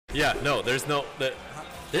Yeah, no, there's no...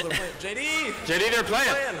 JD! JD, they're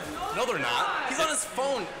playing. No, they're not. He's on his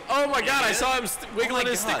phone. Oh my god, I saw him wiggling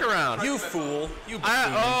his stick around. You fool. You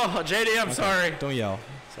oh, JD, I'm sorry. Don't yell.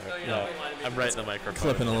 Sorry. No, I'm right in the microphone.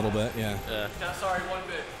 Clipping a little bit, yeah. Not sorry one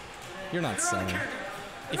bit. You're not sorry.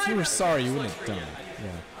 If you were sorry, you wouldn't have done it.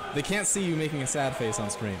 Yeah. They can't see you making a sad face on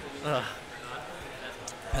stream.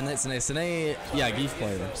 PenKnight, Sanay, yeah, Geef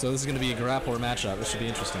player. So this is going to be a grappler matchup. This should be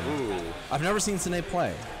interesting. Ooh. I've never seen Sanay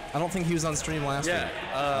play. I don't think he was on stream last week.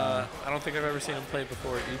 I don't think I've ever seen him play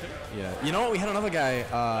before either. Yeah. You know what? We had another guy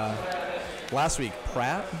last week,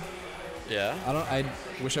 Pratt. Yeah. I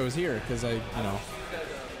wish I was here because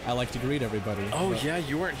I like to greet everybody. Oh yeah,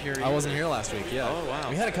 you weren't here either. I wasn't here last week. Yeah. Oh wow.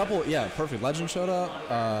 We had a couple. Yeah, perfect. Legend showed up.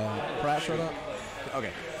 Pratt showed up.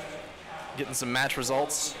 Okay. Getting some match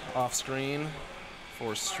results off screen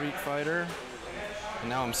for Street Fighter. And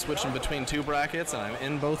now I'm switching between two brackets, and I'm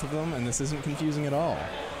in both of them, and this isn't confusing at all.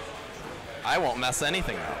 I won't mess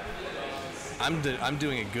anything up. I'm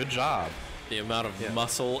doing a good job. The amount of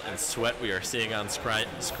muscle and sweat we are seeing on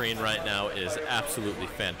screen right now is absolutely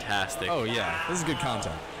fantastic. Oh yeah, this is good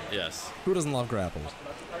content. Yes. Who doesn't love grapples?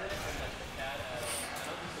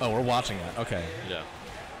 Oh, we're watching it. Okay. Yeah.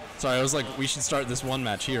 Sorry, I was like, we should start this one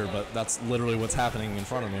match here, but that's literally what's happening in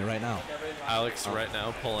front of me right now. Alex right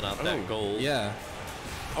now pulling out that gold. Yeah.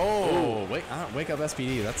 Oh, wake up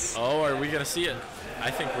SPD. That's. Oh, are we gonna see it? I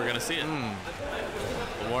think we're gonna see it.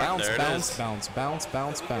 Bounce, there bounce, bounce, bounce,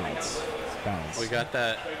 bounce, bounce, bounce. We got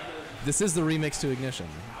that. This is the remix to Ignition.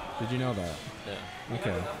 Did you know that? Yeah.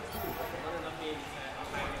 Okay.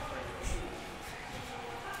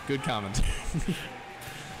 Good commentary.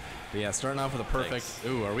 But yeah, starting off with a perfect. Thanks.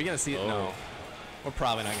 Ooh, are we gonna see it? No. We're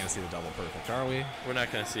probably not gonna see the double perfect, are we? We're not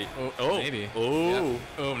gonna see. Oh, maybe. Oh. Yeah.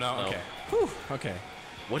 Oh no. Okay. Whew. Okay.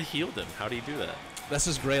 What healed him? How do you do that? That's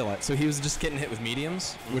just Gray Life. So he was just getting hit with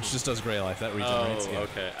mediums, which just does Gray Life. That regenerates. Oh,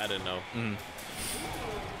 okay. I didn't know.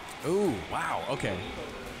 Ooh, wow. Okay.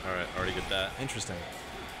 All right, already get that. Interesting.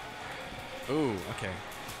 Ooh, okay.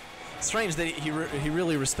 Strange that he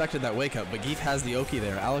really respected that wake up, but Geef has the Oki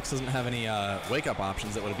there. Alex doesn't have any wake up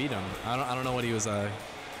options that would have beat him. I don't know what he was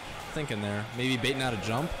thinking there. Maybe baiting out a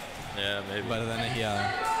jump. Yeah, maybe. But then he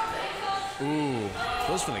ooh,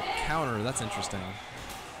 goes for the counter. That's interesting.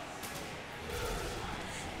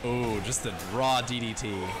 Ooh, just the raw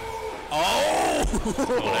DDT. Oh!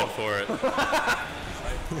 Going in for it.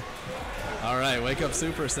 All right, wake up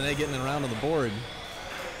super. Sanay getting around on the board.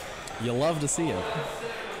 You love to see it.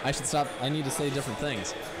 I should stop. I need to say different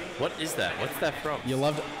things. What is that? What's that from? You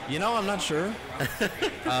love to, you know, I'm not sure.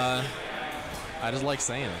 I just like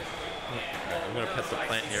saying it. I'm gonna pet the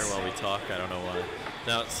plant here while we talk. I don't know why.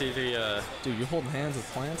 Now, see the. Dude, you holding hands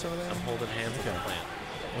with plants over there? I'm holding hands with a plant.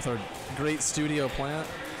 With our great studio plant.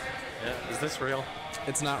 Yeah, is this real?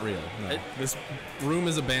 It's not real. No. This room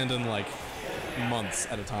is abandoned like months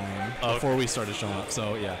at a time before we started showing up.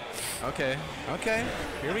 So yeah. Okay. Okay.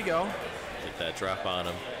 Here we go. Get that drop on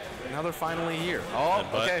him. Now they're finally here. Oh,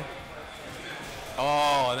 okay.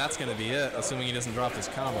 Oh, and that's gonna be it, assuming he doesn't drop this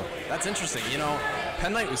combo. That's interesting. You know,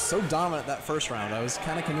 PenKnight was so dominant that first round. I was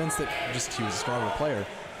kind of convinced that just he was a stronger player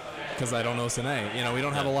because I don't know Sanay. You know, we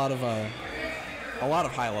don't have a lot of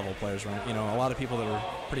high-level players, right? You know, a lot of people that are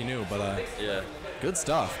pretty new, but yeah. Good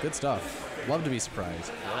stuff. Good stuff. Love to be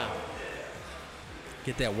surprised. Yeah.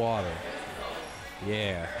 Get that water.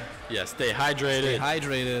 Yeah. Yeah, stay hydrated. Stay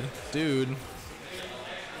hydrated. Dude.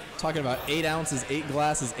 Talking about 8 ounces, 8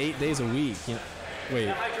 glasses, 8 days a week. You know, wait.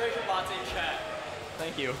 The hydration bot's in chat.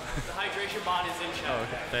 Thank you. The hydration bot is in chat. Oh,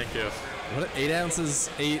 okay. Thank you. What? 8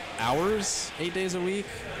 ounces, 8 hours, 8 days a week?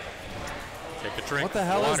 Take a drink. What the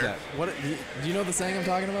hell water. is that? What? Do you know the saying I'm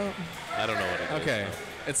talking about? I don't know what it is. Okay.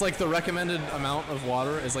 It's like the recommended amount of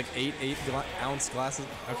water is like 8 ounce glasses.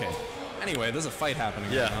 Okay. Anyway, there's a fight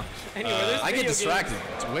happening right now. Anyway, I get distracted.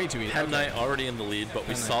 It's way too easy. PenKnight already in the lead, but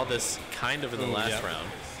we saw this kind of in the last round.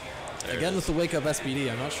 There Again with the wake up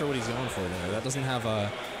SPD, I'm not sure what he's going for there. That doesn't have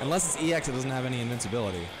unless it's EX, it doesn't have any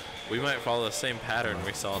invincibility. We might follow the same pattern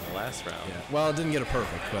we saw in the last round. Yeah. Well, it didn't get a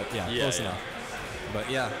perfect, but yeah, close enough. But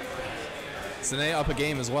yeah, Sanay up a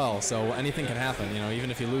game as well, so anything can happen. You know,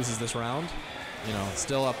 even if he loses this round, you know,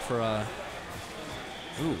 still up for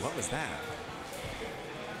Ooh, what was that?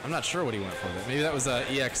 I'm not sure what he went for. Maybe that was a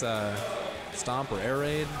EX stomp or air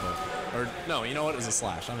raid, or no, you know what? It was a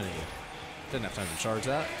slash. I'm an idiot. Didn't have time to charge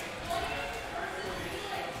that.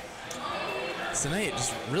 Sanay,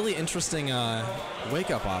 just really interesting wake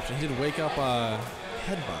up option. He did wake up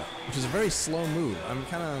headbutt, which is a very slow move. I'm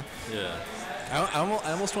kind of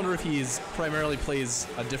I almost wonder if he's primarily plays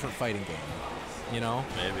a different fighting game. you know?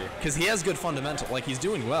 Maybe. Because he has good fundamental. Like, he's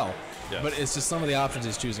doing well. Yeah. But it's just some of the options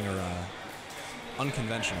he's choosing are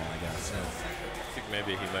unconventional, I guess. Yeah. I think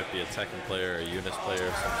maybe he might be a Tekken player or a Eunice player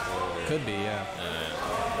or something. Could be, yeah.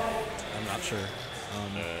 I'm not sure.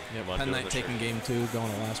 Yeah, PenKnight taking game 2, going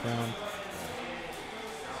to the last round.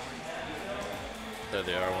 There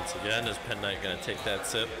they are once again. Is PenKnight going to take that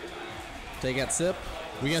sip? Take that sip.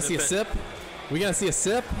 We gonna see a Sip sip? We gonna see a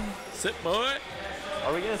sip? Sip, boy.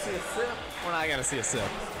 Are we gonna see a sip? We're not gonna see a sip.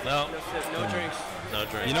 No. No drinks. No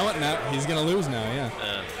drink. You know what? Now he's gonna lose now.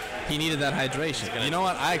 Yeah. He needed that hydration. gonna- You know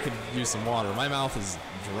what? I could use some water. My mouth is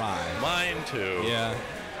dry. Mine too. Yeah,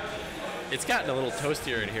 It's gotten a little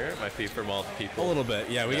toastier in here. It might be from all the a people. little bit.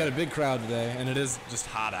 Yeah, we got a big crowd today, and it is just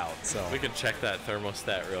hot out. So We can check that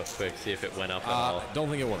thermostat real quick, see if it went up at all. don't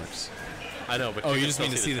think it works. I know, but Oh, you can just still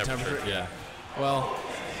mean to see the temperature? Yeah. Well,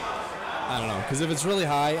 I don't know, because if it's really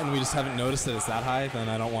high and we just haven't noticed that it's that high, then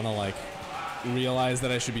I don't want to like realize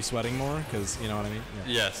that I should be sweating more, because you know what I mean.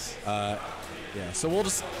 Yeah. Yes. Yeah. So we'll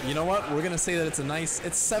just, you know what? We're gonna say that it's a nice.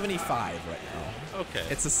 It's 75 right now. Okay.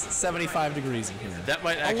 It's 75 degrees in here. That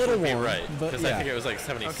might a actually little be warm, right, but because yeah. I think it was like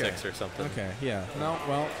 76 or something. Okay. Yeah. No.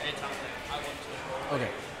 Well. Okay.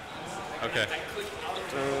 Okay.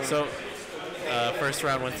 So, first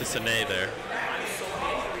round went to Sanay there.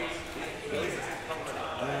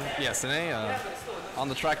 Yeah. Sanay on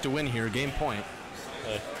the track to win here. Game point.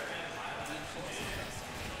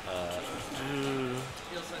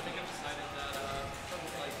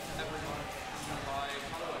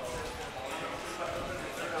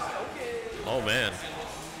 Oh man.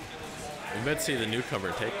 We might see the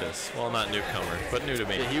newcomer take this. Well, not newcomer, but new to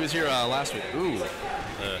me. Yeah, he was here last week. Ooh.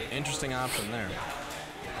 Interesting option there.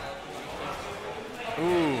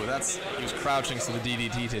 Ooh, he was crouching so the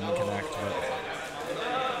DDT didn't connect. But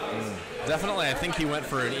definitely, I think he went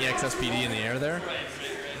for an EXSPD in the air there.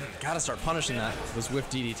 Got to start punishing those whiff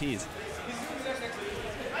DDTs.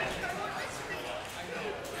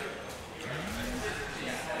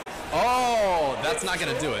 Oh, that's not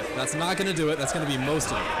going to do it. That's not going to do it. That's going to be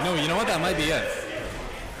most of it. No, you know what? That might be it.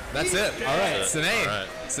 That's it. All right, Sanay. All right.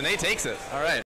 Sanay takes it. All right.